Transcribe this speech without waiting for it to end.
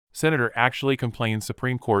Senator actually complains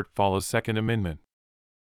Supreme Court follows Second Amendment.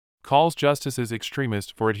 Calls justices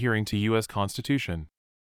extremist for adhering to U.S. Constitution.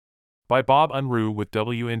 By Bob Unruh with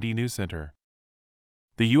WND News Center.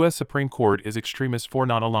 The U.S. Supreme Court is extremist for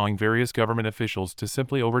not allowing various government officials to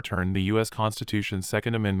simply overturn the U.S. Constitution's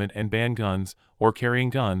Second Amendment and ban guns or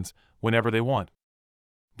carrying guns whenever they want.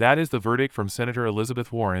 That is the verdict from Senator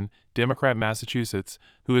Elizabeth Warren, Democrat Massachusetts,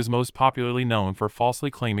 who is most popularly known for falsely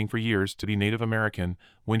claiming for years to be Native American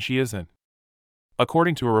when she isn't.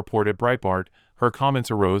 According to a report at Breitbart, her comments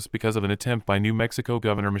arose because of an attempt by New Mexico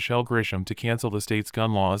Governor Michelle Grisham to cancel the state's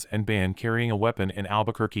gun laws and ban carrying a weapon in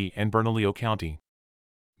Albuquerque and Bernalillo County.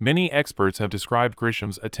 Many experts have described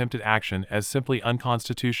Grisham's attempted action as simply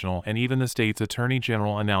unconstitutional, and even the state's attorney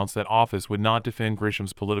general announced that office would not defend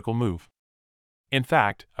Grisham's political move. In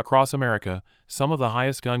fact, across America, some of the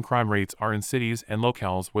highest gun crime rates are in cities and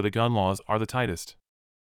locales where the gun laws are the tightest.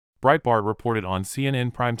 Breitbart reported on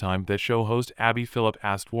CNN Primetime that show host Abby Phillip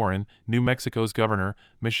asked Warren, New Mexico's governor,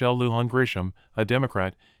 Michelle Lujan Grisham, a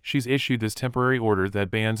Democrat, she's issued this temporary order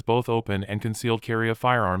that bans both open and concealed carry of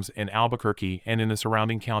firearms in Albuquerque and in the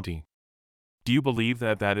surrounding county. Do you believe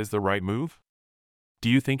that that is the right move? Do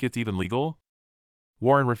you think it's even legal?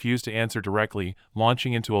 Warren refused to answer directly,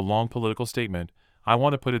 launching into a long political statement. I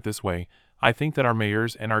want to put it this way, I think that our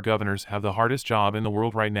mayors and our governors have the hardest job in the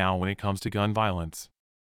world right now when it comes to gun violence.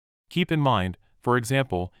 Keep in mind, for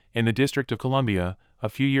example, in the District of Columbia, a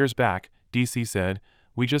few years back, D.C. said,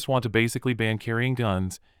 we just want to basically ban carrying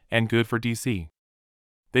guns, and good for D.C.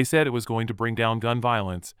 They said it was going to bring down gun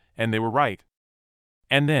violence, and they were right.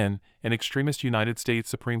 And then, an extremist United States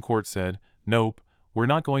Supreme Court said, nope, we're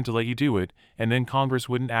not going to let you do it, and then Congress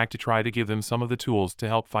wouldn't act to try to give them some of the tools to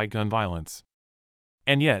help fight gun violence.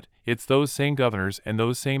 And yet, it's those same governors and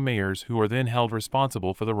those same mayors who are then held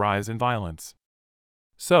responsible for the rise in violence.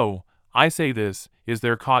 So, I say this, is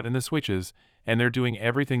they're caught in the switches, and they're doing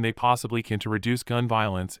everything they possibly can to reduce gun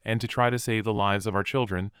violence and to try to save the lives of our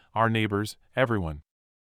children, our neighbors, everyone.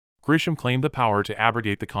 Grisham claimed the power to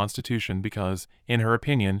abrogate the Constitution because, in her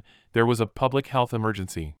opinion, there was a public health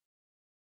emergency.